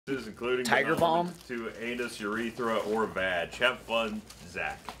including Tiger Balm to anus, urethra, or vag. Have fun,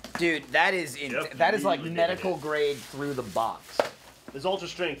 Zach. Dude, that is like medical grade through the box. It's ultra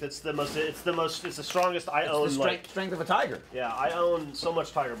strength. It's the strongest I own. It's the strength of a tiger. Yeah, I own so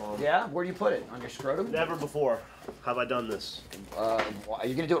much Tiger Balm. Yeah, where do you put it? On your scrotum? Never before have I done this. Are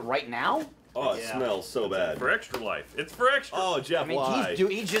you gonna do it right now? Oh, it smells so bad. For extra life. It's for extra. Oh, Geoff, why?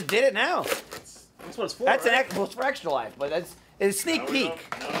 He just did it now. That's what it's for. That's right? it's for extra life, but it's a sneak peek.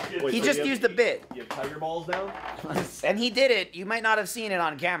 Wait, He so just you have- used a bit. You have tiger balls now? And he did it. You might not have seen it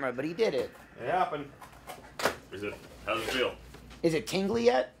on camera, but he did it. It happened. How's it feel? Is it tingly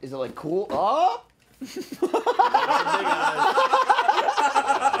yet? Is it like cool? Oh! Something's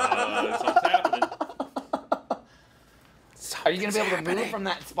happening. Are you gonna be able to move from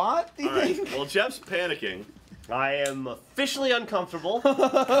that spot? Do you think? Well, Geoff's panicking. I am officially uncomfortable.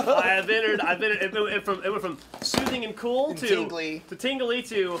 I've entered. It went from soothing and cool to tingly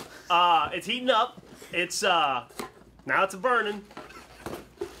to it's heating up. It's now it's a burning.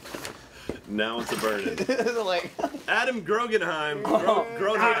 Now it's a burning. Like Adam Grogenheim.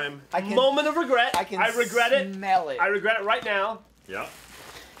 Grogenheim. Moment of regret. I regret it. Smell it. I regret it right now. Yeah.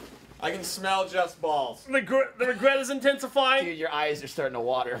 I can smell Geoff's balls. The regret is intensifying. Dude, your eyes are starting to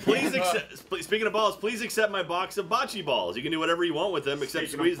water. Please speaking of balls, please accept my box of bocce balls. You can do whatever you want with them except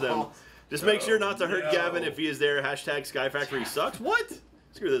squeeze them. Just make sure not to hurt Gavin if he is there. Hashtag Sky Factory sucks. What?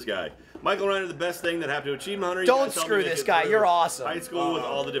 Screw this guy. Michael Reiner, the best thing that happened to Achievement Hunter. Don't screw this guy. You're awesome. High school with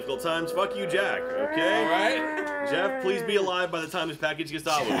all the difficult times. Fuck you, Jack. Okay? All right. Geoff, please be alive by the time his package gets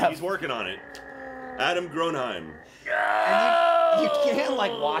out. He's working on it. Adam Gronheim. And you can't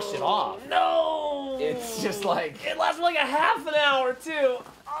like wash it off. No. It's just like it lasts like a half an hour too.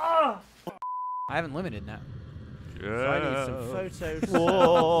 I haven't limited now. Yeah. So I need some photos.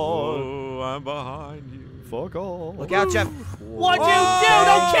 Whoa, I'm behind you. Fuck off. Look out, Geoff. What'd you do?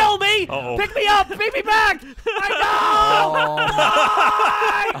 Don't kill me! Pick me up! Pick me back! I know!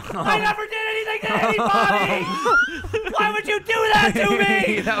 I never did anything to anybody! Why would you do that to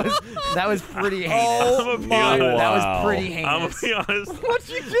me? that was pretty heinous. Oh my! That was pretty heinous. I'm gonna be honest. What'd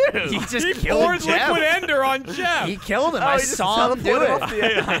you do? He just killed Geoff. Liquid Ender on Geoff. He killed him. I saw him do it.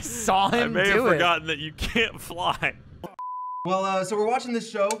 I saw him I may have do it. forgotten that you can't fly. Well, so we're watching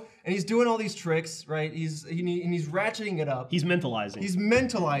this show, and he's doing all these tricks, right? He's ratcheting it up. He's mentalizing. He's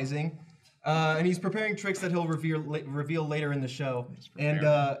mentalizing, and he's preparing tricks that he'll reveal later in the show. And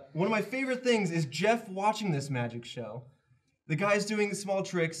one of my favorite things is Geoff watching this magic show. The guy's doing the small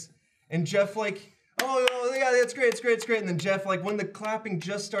tricks, and Geoff like, oh yeah, that's great, it's great, it's great. And then Geoff, like when the clapping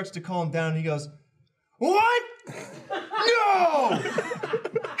just starts to calm down, he goes, "What? No!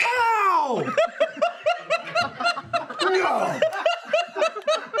 How? No!"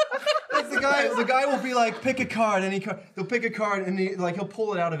 The guy will be like, pick a card, and he'll pick a card, and he'll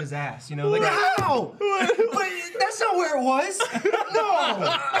pull it out of his ass, you know? Like, how? But that's not where it was.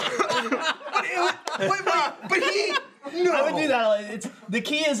 No. But he. No. I would do that. The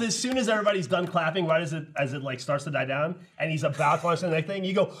key is as soon as everybody's done clapping, right as it like starts to die down, and he's about to launch the next thing,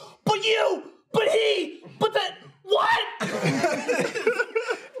 you go, but you, but he, but that, what?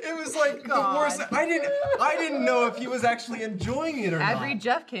 It was like the worst. I didn't know if he was actually enjoying it or not. Every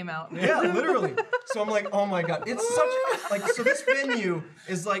Geoff came out. Yeah, literally. So I'm like, oh my god, it's such like. So this venue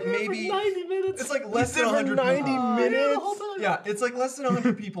is like maybe 90 minutes. It's like less than 100 90 people. minutes. Yeah, it's like less than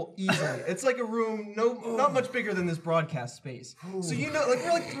 100 people easily. It's like a room not much bigger than this broadcast space. So you know, like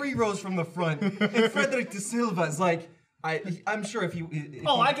we're like 3 rows from the front, and Frederick De Silva is like, I'm sure if he.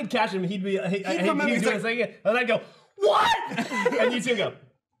 I could catch him. He'd do his thing, and I'd go, what? And you two go.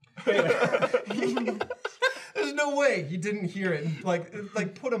 There's no way he didn't hear it and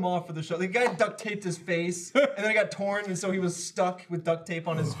like put him off for the show. The guy duct taped his face, and then it got torn, and so he was stuck with duct tape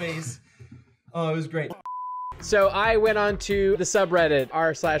on his face. Oh, it was great. So I went on to the subreddit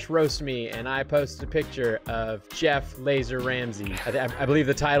r/roastme, and I posted a picture of Geoff Laser Ramsey. I believe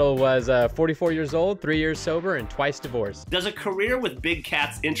the title was 44 years old, 3 years sober, and twice divorced. Does a career with big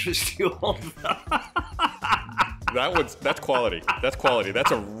cats interest you? That's quality. That's quality.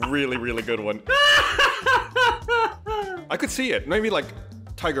 That's a really, really good one. I could see it. Maybe like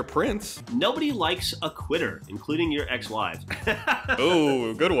Tiger Prince. Nobody likes a quitter, including your ex-wives.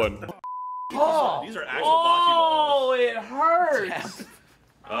 Oh, good one. These are actual bocce balls. Oh, it hurts.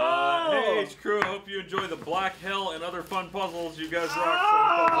 Hey, crew, I hope you enjoy the Black Hell and other fun puzzles you guys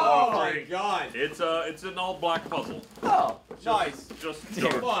rock. Oh my god. It's an all-black puzzle. Oh, Nice. Just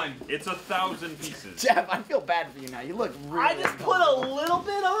fun. It's 1,000 pieces. Geoff, I feel bad for you now. You look really. I just put a little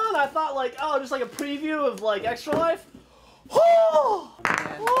bit on. I thought like, just like a preview of like Extra Life. Well,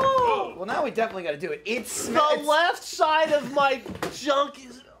 now we definitely got to do it. The left side of my junk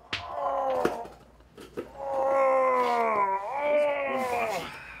is.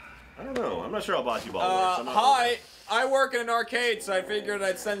 I don't know. I'm not sure how bocce ball works. Hi, I work in an arcade, so I figured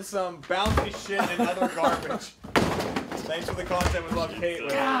I'd send some bouncy shit and other garbage. Thanks for the content. We love Caitlin.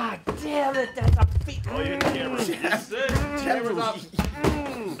 God damn it, that's a feet. Oh, you hit the camera. Camera's up.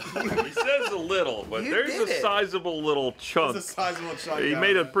 He says a little, but You there's did a it. sizable little chunk. It's a sizable chunk. He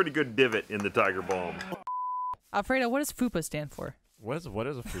made a pretty good divot in the tiger balm. Alfredo, what does FUPA stand for? What is a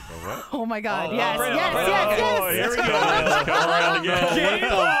FUPA? What? Oh my God! Oh, yes, Alfredo, yes, Alfredo. yes, Oh, yes. here we go. It's come around again.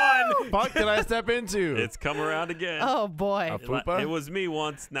 Game on! Fuck did I step into? It's come around again. Oh boy! A FUPA? It was me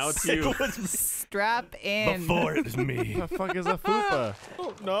once. Now it's you. Strap in. Before it was me. What the fuck is a FUPA?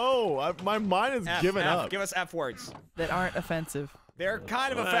 Oh, no, my mind is giving up. Give us F words. That aren't offensive. They're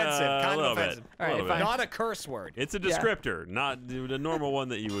kind of offensive. A Kind little of offensive. All right, fine. Not a curse word. It's a descriptor, not the normal one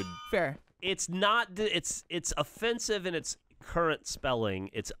that you would. Fair. It's not. It's offensive in its current spelling.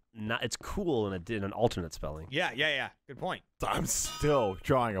 It's not. It's cool in an alternate spelling. Yeah. Good point. I'm still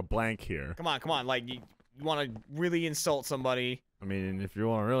drawing a blank here. Come on. Like you want to really insult somebody. I mean, if you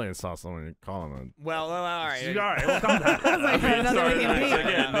want to really insult someone, you call them Well, all right. All right, we'll calm down. Again,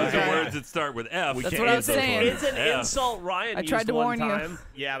 those are words that start with F. That's what I was saying. It's an insult Ryan I tried used to one warn you. time.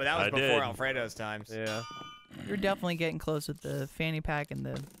 Yeah, but that was I before did. Alfredo's times. Yeah. You're definitely getting close with the fanny pack and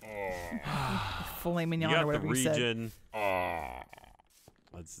the filet You mignon or got the whatever you said. region.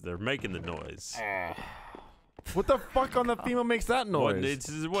 They're making the noise. What the fuck on the female makes that noise?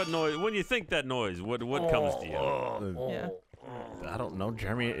 What noise? When you think that noise, what comes to you? Yeah. I don't know,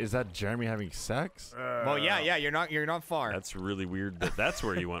 Jeremy. Is that Jeremy having sex? Well, yeah. You're not far. That's really weird that that's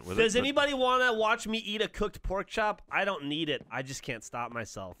where you went with Does it. anybody want to watch me eat a cooked pork chop? I don't need it. I just can't stop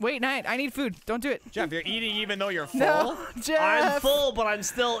myself. Wait, Knight, I need food. Don't do it. Jeff, you're eating even though you're full. No, Jeff. I'm full, but I'm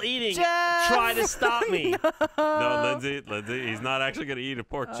still eating. Jeff! Try to stop me. No, Lindsay, he's not actually going to eat a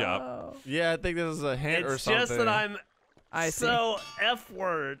pork chop. Yeah, I think this is a hint or It's something. just that I'm I see. so F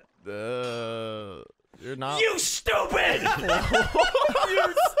word. You're not. You stupid!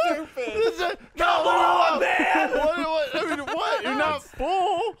 You stupid. Come on, man! What? I mean, what? You're not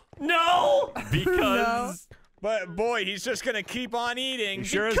full. No! Because But boy, he's just gonna keep on eating. he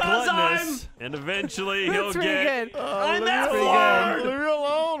sure is Because gluttonous, and eventually he'll That's pretty get. good. I'm F Leave word! me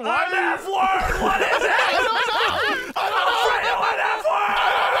alone. Why I'm F word! What is it? I'm F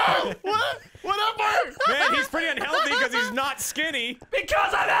word! Whatever. Man, he's pretty unhealthy because he's not skinny.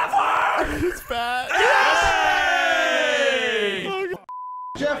 Because I'm F word! It's fat.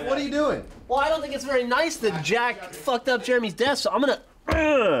 Jeff, what are you doing? Well, I don't think it's very nice that Jack fucked up Jeremy's desk, so I'm gonna.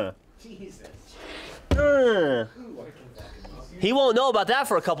 He won't know about that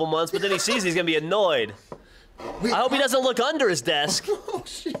for a couple months, but then he sees he's gonna be annoyed. I hope he doesn't look under his desk. Oh,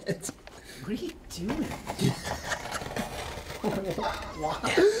 shit. What are you doing?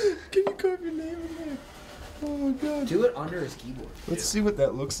 Can you carve your name in there? Oh, my God. Do it under his keyboard. Let's see what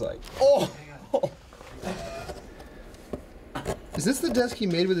that looks like. Oh! Is this the desk he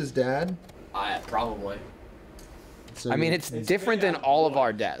made with his dad? Probably. So I mean, it's different than all of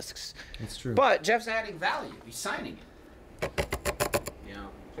our desks. It's true. But Jeff's adding value. He's signing it. You know.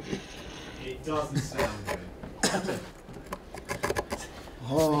 It doesn't sound good.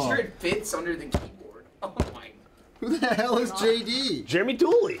 I'm sure it fits under the keyboard. Oh my. Who the hell is JD? Jeremy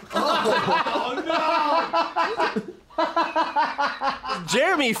Dooley.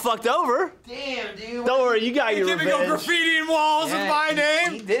 Jeremy fucked over. Damn, dude. Don't worry, you got your Giving him revenge. graffitiing walls with my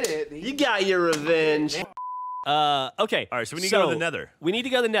name. He did it. You got your revenge. Okay. All right, so we need to go to the Nether. We need to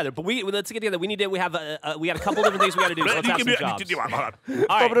go to the Nether, but let's get together. We got a couple different things we got to do. So let's have some jobs.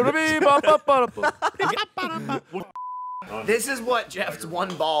 This is what Jeff's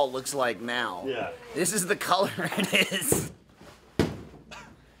one ball looks like now. Yeah. This is the color it is.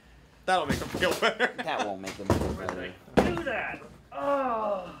 That'll make him feel better. That won't make him feel better. Do that.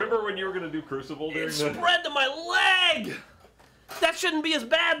 Oh. Remember when you were going to do Crucible during It the... spread to my leg. That shouldn't be as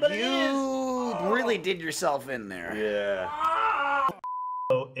bad, but it is. You really did yourself in there. Yeah.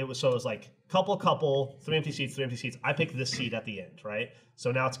 So it was like couple, 3 empty seats. I picked this seat at the end, right?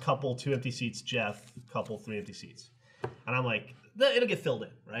 So now it's couple, 2 empty seats, Jeff, couple, 3 empty seats. And I'm like, it'll get filled in,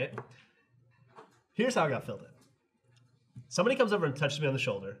 right? Here's how I got filled in. Somebody comes over and touches me on the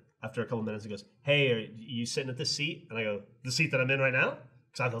shoulder after a couple minutes and goes, hey, are you sitting at this seat? And I go, the seat that I'm in right now?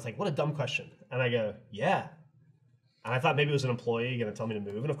 Because I was like, what a dumb question. And I go, yeah. And I thought maybe it was an employee going to tell me to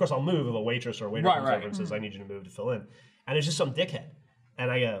move. And of course I'll move if a waitress or a waiter comes over and says, I need you to move to fill in. And it's just some dickhead. And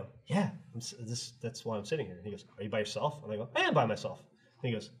I go, yeah, that's why I'm sitting here. And he goes, are you by yourself? And I go, I am by myself. And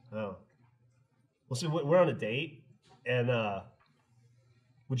he goes, oh. Well, so we're on a date. And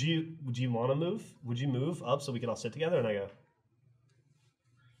would you want to move? Would you move up so we could all sit together? And I go,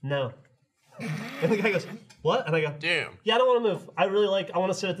 no. And the guy goes, what? And I go, damn. Yeah, I don't want to move. I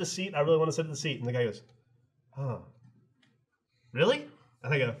want to sit at this seat. I really want to sit at the seat. And the guy goes, oh, really?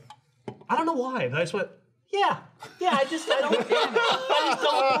 And I go, I don't know why. And I just went, yeah, I just don't want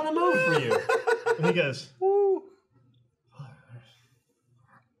to move for you. And he goes, all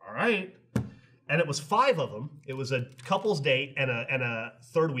right. And it was 5 of them. It was a couple's date and a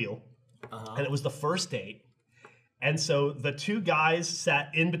third wheel. And it was the first date. And so the 2 guys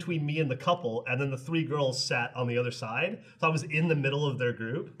sat in between me and the couple, and then the 3 girls sat on the other side. So I was in the middle of their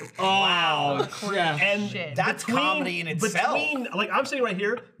group. Oh, wow. And That's comedy in itself. Like, I'm sitting right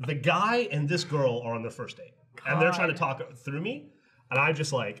here, the guy and this girl are on their first date. And they're trying to talk through me. And I'd be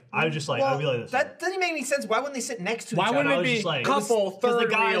like this. That doesn't make any sense. Why wouldn't they sit next to each other? Why wouldn't it be couple, because the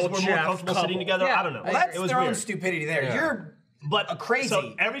third guys wheel, were more comfortable sitting together? I don't know. Well, that's it was their own weird. stupidity there. Yeah. You're crazy.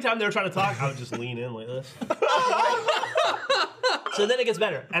 So every time they were trying to talk, I would just lean in like this. So then it gets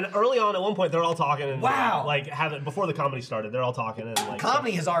better. And early on, at one point, they're all talking and before the comedy started, they're all talking and like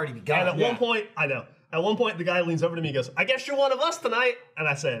comedy has already begun. And at one point, I know. At one point, the guy leans over to me and goes, "I guess you're one of us tonight." And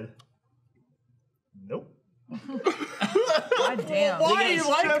I said, "Nope." God damn. Why do you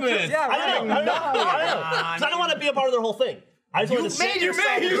like this? Yeah, right. I don't know. Because I don't want to be a part of their whole thing. I just wanted to sit.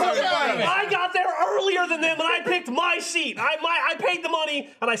 I got there earlier than them, and I picked my seat. I paid the money,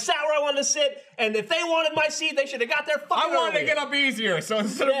 and I sat where I wanted to sit. And if they wanted my seat, they should have got there fucking I wanted earlier. to get up easier, so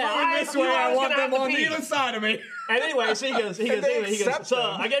instead of moving this way, I want them on either side of me. And anyway, so he goes,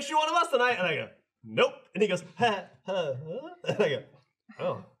 so I guess you're one of us tonight. And I go, nope. And he goes, ha, ha, ha. And I go,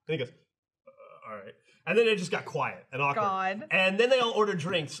 oh. And he goes, all right. And then it just got quiet and awkward. God. And then they all ordered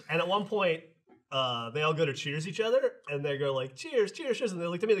drinks. And at one point, they all go to cheers each other. And they go like, cheers, cheers, cheers. And they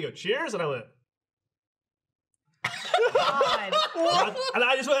look at me, they go, cheers. And I went, God. and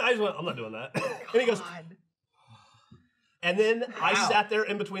I just went, I'm not doing that. And he goes, and then I sat there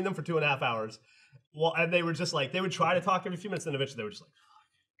in between them for 2.5 hours. Well, and they were just like, they would try to talk every few minutes, and eventually they were just like,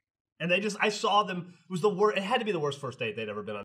 and they just, I saw them, it was the worst, it had to be the worst first date they'd ever been on.